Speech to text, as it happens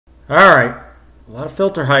Alright, a lot of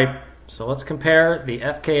filter hype. So let's compare the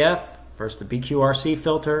FKF versus the BQRC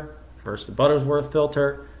filter versus the Butterworth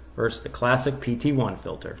filter versus the classic PT1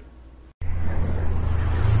 filter.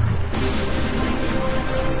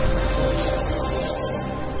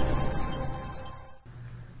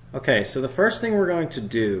 Okay, so the first thing we're going to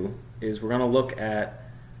do is we're going to look at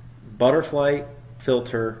Butterflight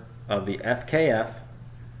filter of the FKF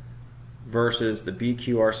versus the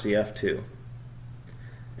BQRC F2.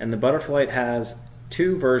 And the Butterflight has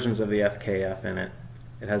two versions of the FKF in it.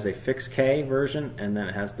 It has a fixed K version, and then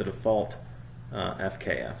it has the default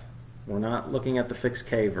FKF. We're not looking at the fixed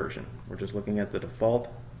K version. We're just looking at the default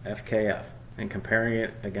FKF and comparing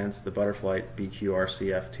it against the Butterflight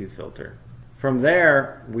BQRC F2 filter. From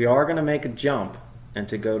there, we are going to make a jump and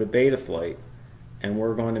to go to Betaflight, and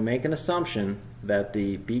we're going to make an assumption that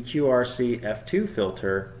the BQRC F2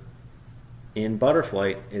 filter in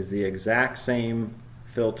Butterflight is the exact same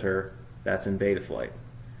filter that's in Betaflight.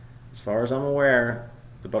 As far as I'm aware,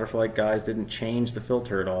 the Butterflight guys didn't change the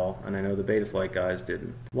filter at all, and I know the Betaflight guys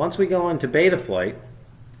didn't. Once we go into Betaflight,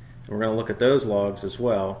 and we're going to look at those logs as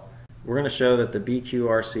well, we're going to show that the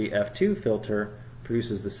BQRC F2 filter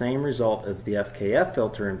produces the same result as the FKF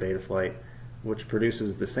filter in Betaflight, which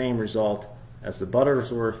produces the same result as the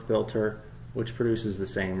Butterworth filter, which produces the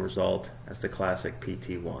same result as the classic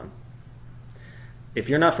PT1. If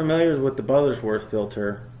you're not familiar with the Butterworth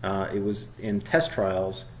filter, it was in test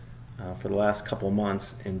trials for the last couple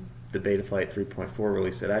months in the Betaflight 3.4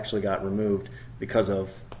 release. It actually got removed because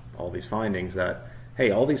of all these findings that, hey,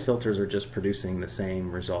 all these filters are just producing the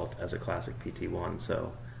same result as a classic PT1.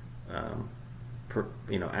 So,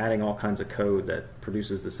 adding all kinds of code that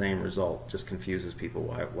produces the same result just confuses people.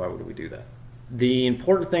 Why would we do that? The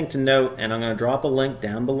important thing to note, and I'm going to drop a link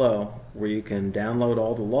down below where you can download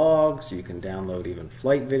all the logs, you can download even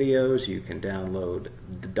flight videos, you can download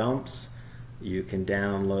the dumps, you can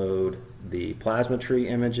download the plasma tree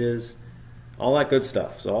images, all that good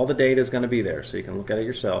stuff. So all the data is going to be there so you can look at it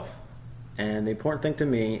yourself. And the important thing to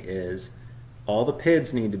me is all the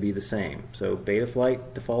PIDs need to be the same. So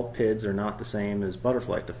Betaflight default PIDs are not the same as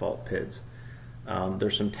Butterflight default PIDs.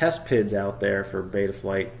 There's some test PIDs out there for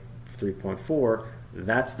Betaflight 3.4,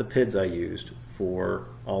 that's the PIDs I used for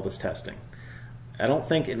all this testing. I don't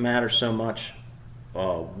think it matters so much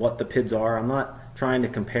what the PIDs are. I'm not trying to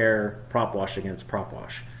compare prop wash against prop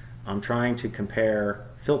wash. I'm trying to compare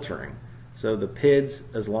filtering. So the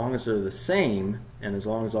PIDs, as long as they're the same, and as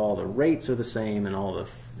long as all the rates are the same, and all the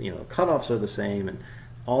cutoffs are the same, and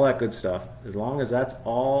all that good stuff, as long as that's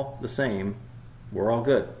all the same, we're all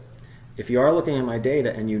good. If you are looking at my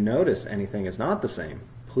data and you notice anything is not the same,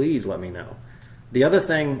 please let me know. The other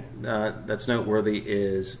thing that's noteworthy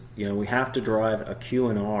is, we have to drive a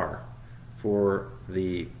Q&R for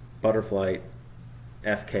the Butterflight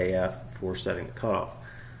FKF for setting the cutoff.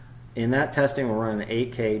 In that testing, we're running an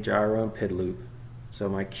 8K gyro and PID loop, so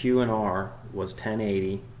my Q&R was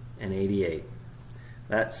 1080 and 88.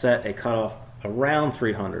 That set a cutoff around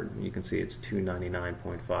 300. You can see it's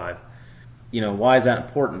 299.5. Why is that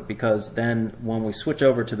important? Because then when we switch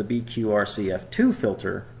over to the BQRC F2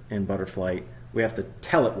 filter in Butterflight, we have to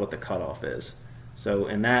tell it what the cutoff is. So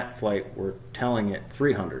in that flight, we're telling it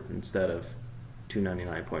 300 instead of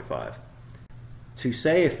 299.5. To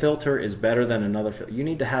say a filter is better than another filter, you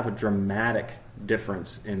need to have a dramatic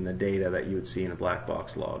difference in the data that you would see in a black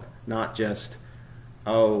box log. Not just,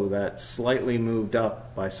 oh, that slightly moved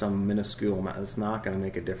up by some minuscule amount. It's not going to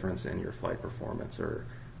make a difference in your flight performance or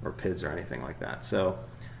PIDs or anything like that. So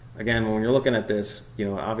again, when you're looking at this,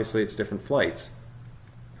 obviously it's different flights.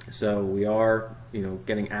 So we are,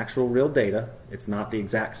 getting actual real data. It's not the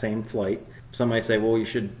exact same flight. Some might say, well, you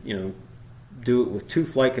should, do it with two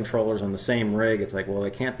flight controllers on the same rig. It's like, well, they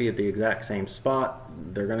can't be at the exact same spot.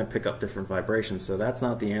 They're going to pick up different vibrations. So that's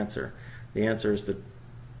not the answer. The answer is to,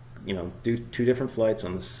 do two different flights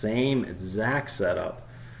on the same exact setup,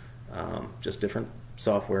 just different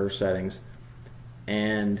software settings,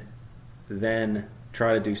 and then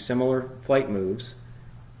try to do similar flight moves,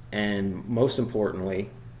 and most importantly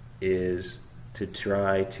is to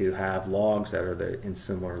try to have logs that are in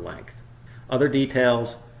similar length. Other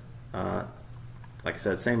details, like I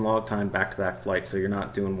said, same log time, back-to-back flight, so you're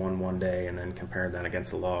not doing one day and then comparing that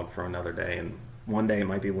against the log for another day, and one day it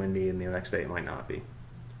might be windy and the next day it might not be,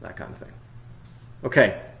 that kind of thing.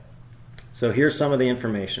 Okay, so here's some of the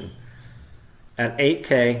information. At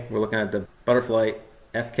 8K, we're looking at the Butterflight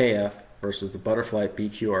FKF versus the Butterflight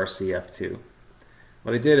BQRC F2.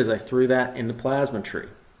 What I did is I threw that into Plasma Tree.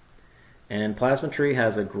 And Plasma Tree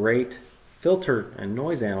has a great filter and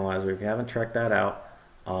noise analyzer. If you haven't checked that out,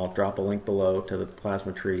 I'll drop a link below to the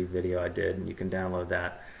Plasma Tree video I did, and you can download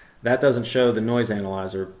that. That doesn't show the noise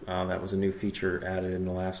analyzer. That was a new feature added in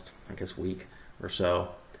the last, I guess, week or so,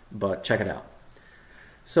 but check it out.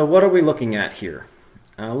 So what are we looking at here?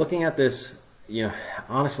 Looking at this,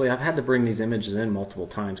 honestly, I've had to bring these images in multiple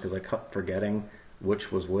times because I kept forgetting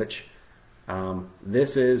which was which.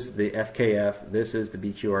 This is the FKF, this is the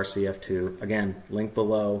BQRCF2. Again, link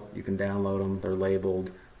below, you can download them, they're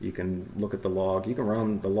labeled, you can look at the log, you can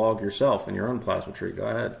run the log yourself in your own plasma tree, go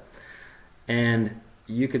ahead. And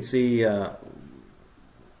you can see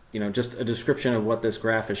just a description of what this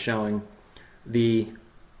graph is showing. The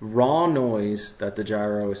raw noise that the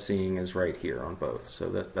gyro is seeing is right here on both. So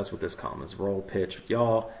that's what this column is, roll, pitch,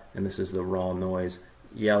 yaw, and this is the raw noise.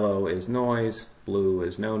 Yellow is noise, blue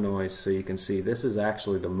is no noise. So you can see this is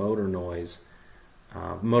actually the motor noise,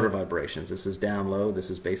 motor vibrations. This is down low, this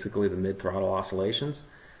is basically the mid-throttle oscillations,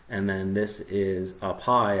 and then this is up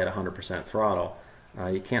high at 100% throttle.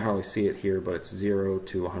 You can't hardly see it here, but it's 0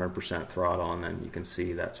 to 100% throttle, and then you can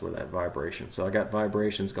see that's where that vibration. So I got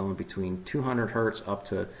vibrations going between 200 hertz up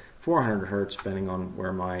to 400 hertz, depending on where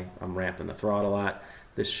I'm ramping the throttle at.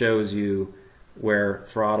 This shows you where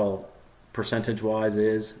throttle percentage-wise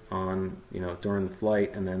is on during the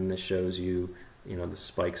flight, and then this shows you the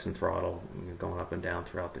spikes in throttle going up and down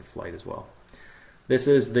throughout the flight as well. This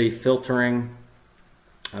is the filtering,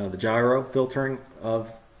 the gyro filtering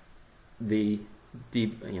of the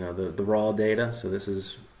raw data. So this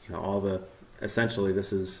is essentially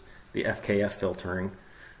this is the FKF filtering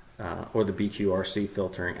or the BQRC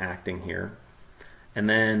filtering acting here, and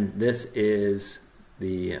then this is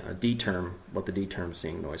the D term, what the D term is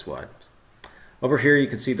seeing noise-wise. Over here you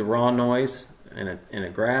can see the raw noise in a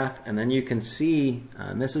graph, and then you can see,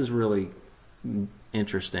 and this is really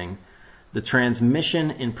interesting, the transmission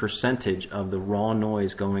in percentage of the raw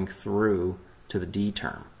noise going through to the D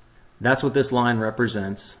term. That's what this line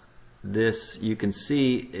represents. This, you can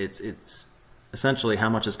see, it's essentially how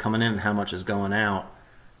much is coming in and how much is going out,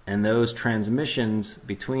 and those transmissions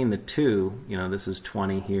between the two, this is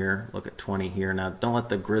 20 here, look at 20 here. Now don't let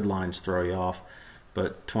the grid lines throw you off,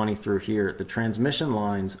 but 20 through here, the transmission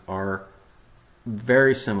lines are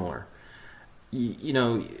very similar.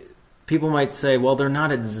 People might say, well, they're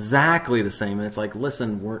not exactly the same. And it's like,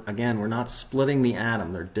 listen, we're not splitting the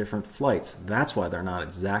atom. They're different flights. That's why they're not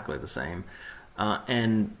exactly the same.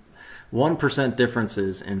 And 1%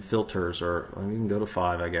 differences in filters, or we can go to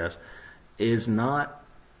 5, I guess, is not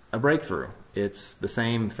a breakthrough. It's the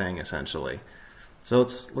same thing, essentially. So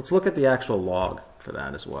let's look at the actual log for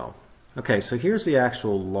that as well. Okay, so here's the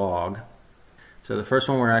actual log. So the first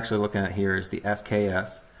one we're actually looking at here is the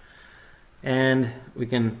FKF. And we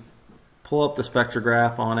can pull up the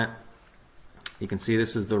spectrograph on it. You can see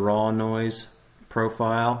this is the raw noise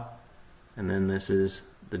profile, and then this is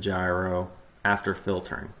the gyro after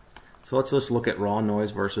filtering. So let's just look at raw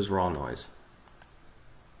noise versus raw noise.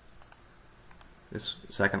 This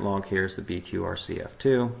second log here is the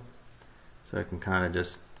BQRCF2. So I can kind of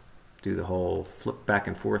just do the whole flip back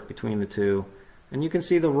and forth between the two. And you can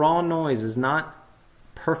see the raw noise is not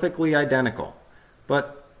perfectly identical,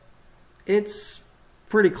 but it's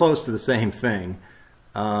pretty close to the same thing.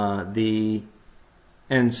 And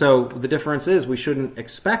so the difference is we shouldn't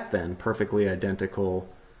expect then perfectly identical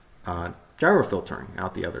gyro filtering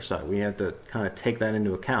out the other side. We have to kind of take that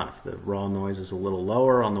into account. If the raw noise is a little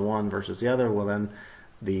lower on the one versus the other, well then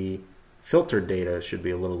the filtered data should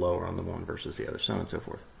be a little lower on the one versus the other, so on and so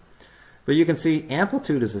forth. But you can see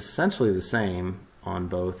amplitude is essentially the same on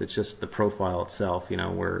both. It's just the profile itself,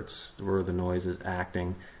 where the noise is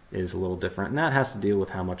acting is a little different, and that has to deal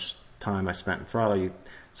with how much time I spent in throttle. You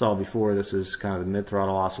saw before, this is kind of the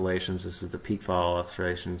mid-throttle oscillations, this is the peak throttle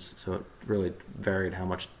oscillations, so it really varied how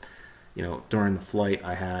much, during the flight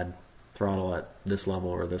I had throttle at this level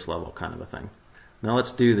or this level, kind of a thing. Now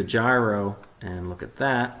let's do the gyro and look at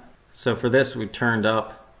that. So for this, we turned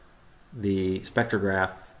up the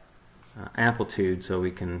spectrograph amplitude so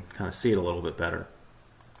we can kind of see it a little bit better.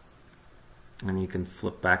 And you can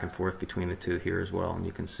flip back and forth between the two here as well, and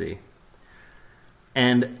you can see.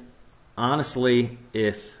 And honestly,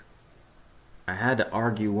 if I had to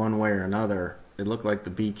argue one way or another, it looked like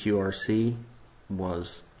the BQRC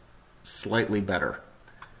was slightly better.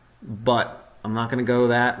 But I'm not going to go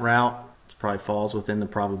that route. It probably falls within the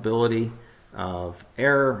probability of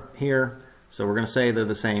error here. So we're going to say they're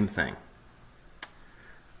the same thing.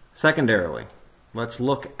 Secondarily, let's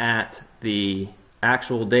look at the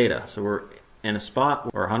actual data. So we're in a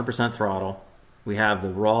spot where 100% throttle. We have the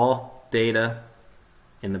raw data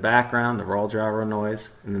in the background, the raw gyro noise,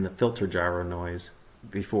 and then the filter gyro noise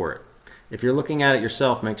before it. If you're looking at it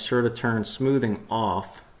yourself, make sure to turn smoothing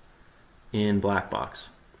off in black box.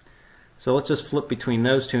 So let's just flip between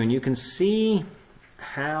those two, and you can see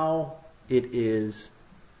how it is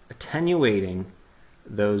attenuating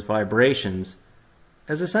those vibrations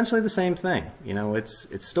as essentially the same thing. You know, it's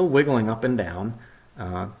still wiggling up and down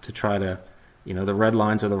to try to, you know, the red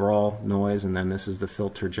lines are the raw noise, and then this is the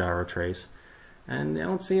filter gyro trace. And I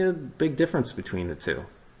don't see a big difference between the two.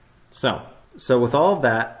 So with all of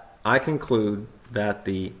that, I conclude that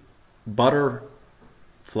the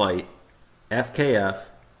Butterflight FKF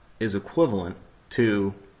is equivalent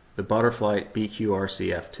to the Butterflight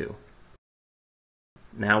BQRC F2.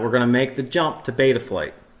 Now we're going to make the jump to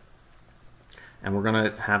Betaflight. And we're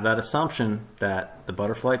going to have that assumption that the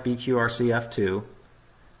Butterflight BQRC F2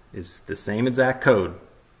 is the same exact code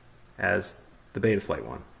as the Betaflight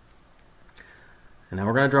one. And now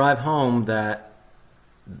we're going to drive home that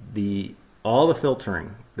all the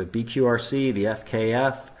filtering, the BQRC, the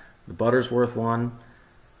FKF, the Buttersworth one,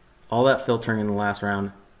 all that filtering in the last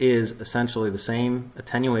round is essentially the same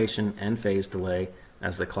attenuation and phase delay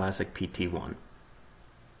as the classic PT1.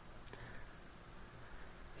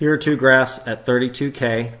 Here are two graphs at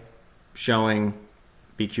 32K showing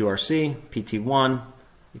BQRC, PT1.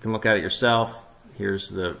 You can look at it yourself. Here's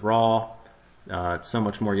the raw. It's so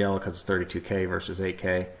much more yellow because it's 32K versus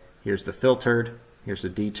 8K. Here's the filtered. Here's the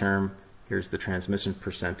D term. Here's the transmission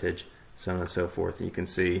percentage, so on and so forth. And you can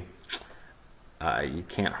see you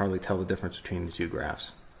can't hardly tell the difference between the two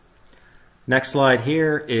graphs. Next slide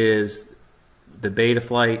here is the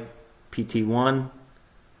Betaflight PT1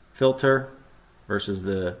 filter versus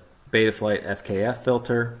the Betaflight FKF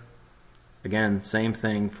filter. Again, same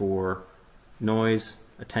thing for noise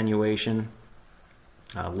attenuation.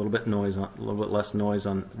 A little bit less noise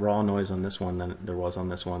on raw noise on this one than there was on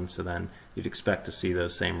this one. So then you'd expect to see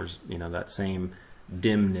those same, that same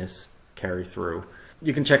dimness carry through.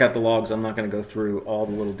 You can check out the logs. I'm not going to go through all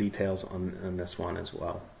the little details on this one as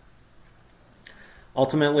well.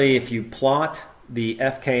 Ultimately, if you plot the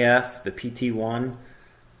FKF, the PT1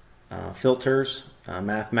 filters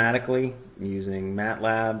mathematically using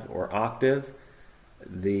MATLAB or Octave,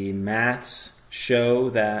 the maths show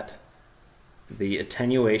that the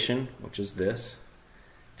attenuation, which is this,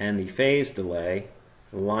 and the phase delay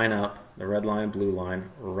line up, the red line and blue line,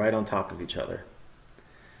 right on top of each other.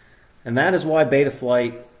 And that is why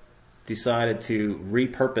Betaflight decided to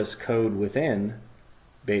repurpose code within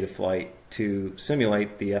Betaflight to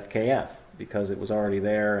simulate the FKF, because it was already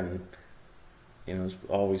there and it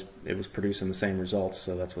was producing the same results,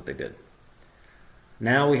 so that's what they did.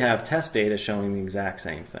 Now we have test data showing the exact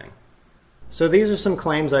same thing. So these are some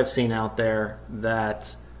claims I've seen out there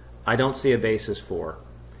that I don't see a basis for.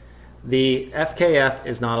 The FKF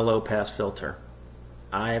is not a low-pass filter.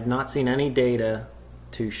 I have not seen any data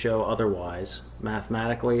to show otherwise,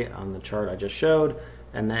 mathematically on the chart I just showed,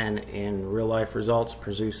 and then in real-life results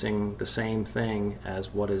producing the same thing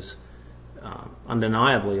as what is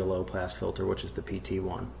undeniably a low-pass filter, which is the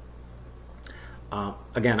PT1.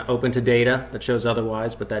 Again, open to data that shows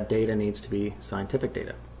otherwise, but that data needs to be scientific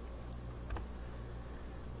data.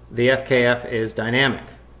 The FKF is dynamic.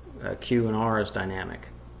 Q and R is dynamic.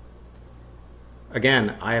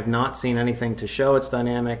 Again, I have not seen anything to show it's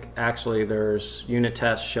dynamic. Actually, there's unit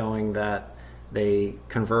tests showing that they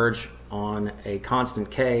converge on a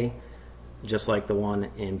constant K, just like the one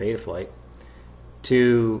in Betaflight,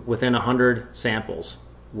 to within 100 samples,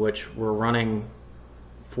 which we're running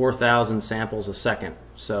 4,000 samples a second,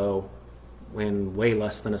 so in way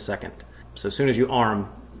less than a second. So as soon as you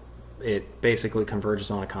arm, it basically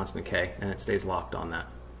converges on a constant K, and it stays locked on that.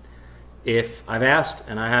 If I've asked,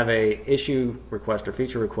 and I have a issue request or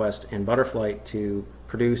feature request in Butterflight to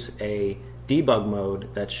produce a debug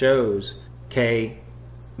mode that shows K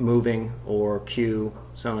moving or Q,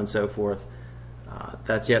 so on and so forth,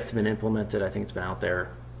 that's yet to be implemented. I think it's been out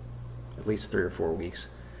there at least 3 or 4 weeks.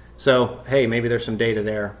 So, hey, maybe there's some data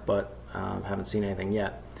there, but haven't seen anything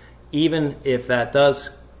yet. Even if that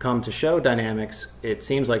does come to show dynamics, it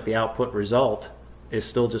seems like the output result is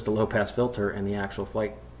still just a low-pass filter in the actual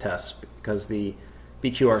flight tests, because the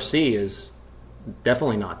BQRC is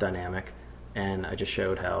definitely not dynamic, and I just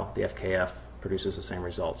showed how the FKF produces the same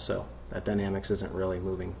results. So that dynamics isn't really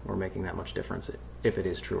moving or making that much difference if it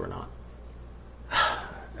is true or not.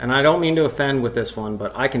 And I don't mean to offend with this one,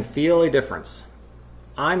 but I can feel a difference.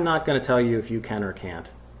 I'm not going to tell you if you can or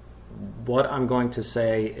can't. What I'm going to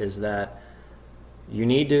say is that you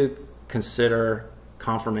need to consider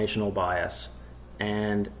conformational bias,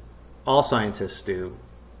 and all scientists do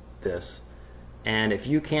this. And if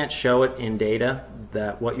you can't show it in data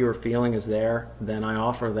that what you're feeling is there, then I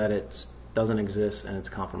offer that it doesn't exist and it's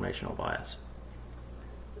conformational bias.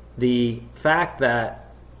 The fact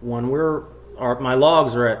that when we're my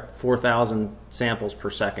logs are at 4,000 samples per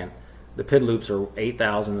second. The PID loops are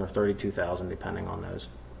 8,000 or 32,000 depending on those.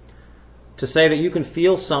 To say that you can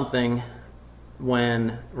feel something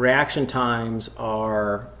when reaction times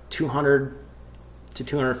are 200 to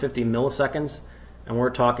 250 milliseconds, and we're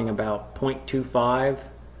talking about 0.25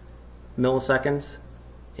 milliseconds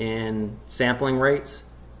in sampling rates,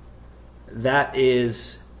 that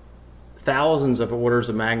is thousands of orders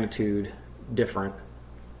of magnitude different.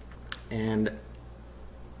 And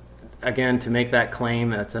again, to make that claim,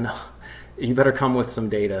 that's enough. You better come with some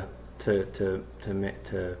data to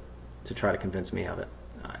try to convince me of it.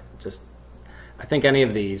 I think any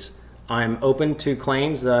of these, I'm open to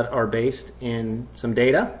claims that are based in some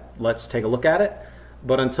data. Let's take a look at it.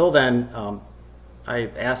 But until then, I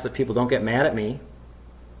ask that people don't get mad at me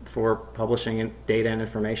for publishing data and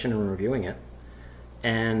information and reviewing it.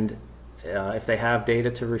 And if they have data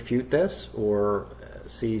to refute this or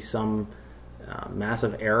see some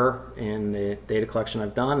massive error in the data collection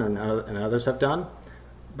I've done and others have done,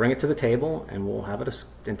 bring it to the table and we'll have an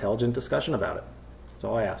intelligent discussion about it. That's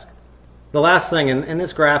all I ask. The last thing, and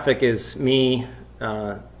this graphic is me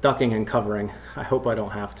ducking and covering. I hope I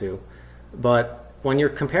don't have to. But when you're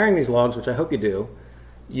comparing these logs, which I hope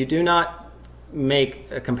you do not make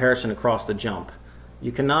a comparison across the jump.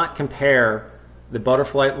 You cannot compare the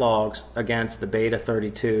Butterflight logs against the Beta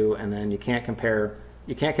 32, and then you can't compare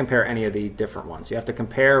any of the different ones. You have to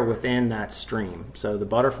compare within that stream. So the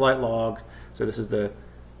Butterflight log, so this is the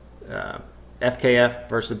FKF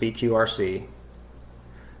versus BQRC.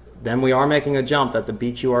 Then we are making a jump that the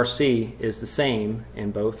BQRC is the same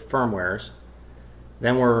in both firmwares.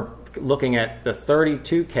 Then we're looking at the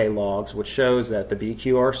 32K logs, which shows that the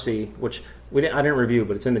BQRC, which I didn't review,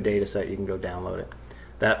 but it's in the data set, you can go download it,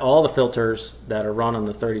 that all the filters that are run on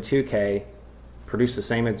the 32K produce the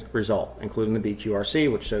same result, including the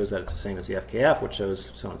BQRC, which shows that it's the same as the FKF, which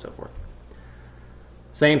shows so on and so forth.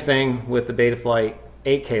 Same thing with the Betaflight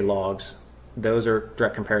 8K logs. Those are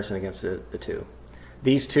direct comparison against the two.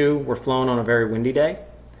 These two were flown on a very windy day.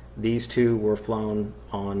 These two were flown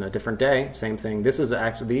on a different day. Same thing. This is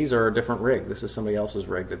actually, these are a different rig. This is somebody else's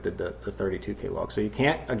rig that did the 32K log. So you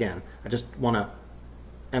can't, again, I just want to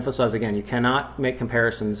emphasize again, you cannot make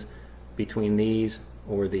comparisons between these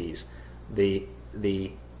or these.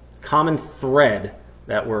 The common thread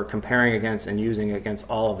that we're comparing against and using against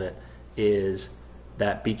all of it is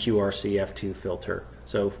that BQRC F2 filter.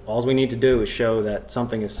 So all we need to do is show that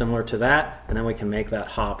something is similar to that, and then we can make that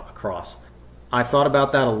hop across. I've thought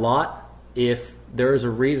about that a lot. If there is a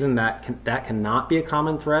reason that that cannot be a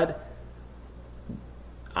common thread,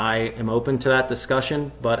 I am open to that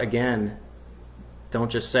discussion, but again, don't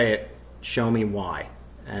just say it, show me why,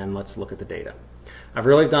 and let's look at the data. I'm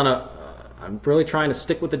really trying to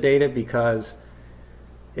stick with the data because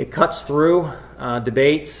it cuts through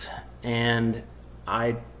debates, and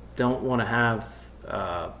I don't want to have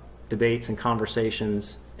debates and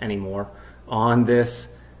conversations anymore on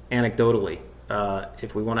this anecdotally.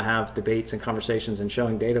 If we want to have debates and conversations and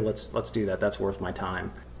showing data, let's do that. That's worth my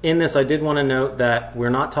time. In this, I did want to note that we're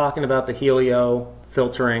not talking about the Helio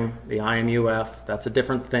filtering, the IMUF. That's a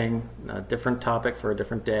different thing, a different topic for a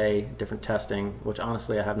different day, different testing, which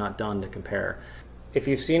honestly I have not done to compare. If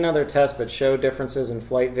you've seen other tests that show differences in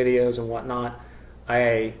flight videos and whatnot,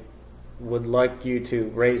 I would like you to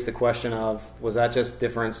raise the question of, was that just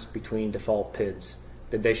difference between default PIDs?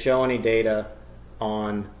 Did they show any data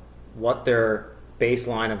on what their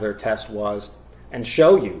baseline of their test was and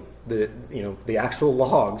show you the actual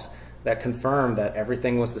logs that confirm that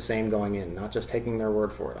everything was the same going in, not just taking their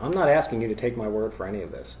word for it? I'm not asking you to take my word for any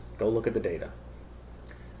of this. Go look at the data.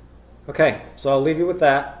 Okay, so I'll leave you with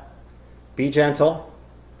that. Be gentle.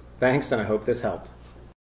 Thanks, and I hope this helped.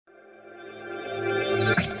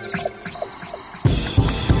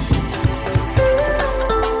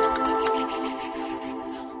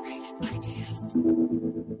 Ideas.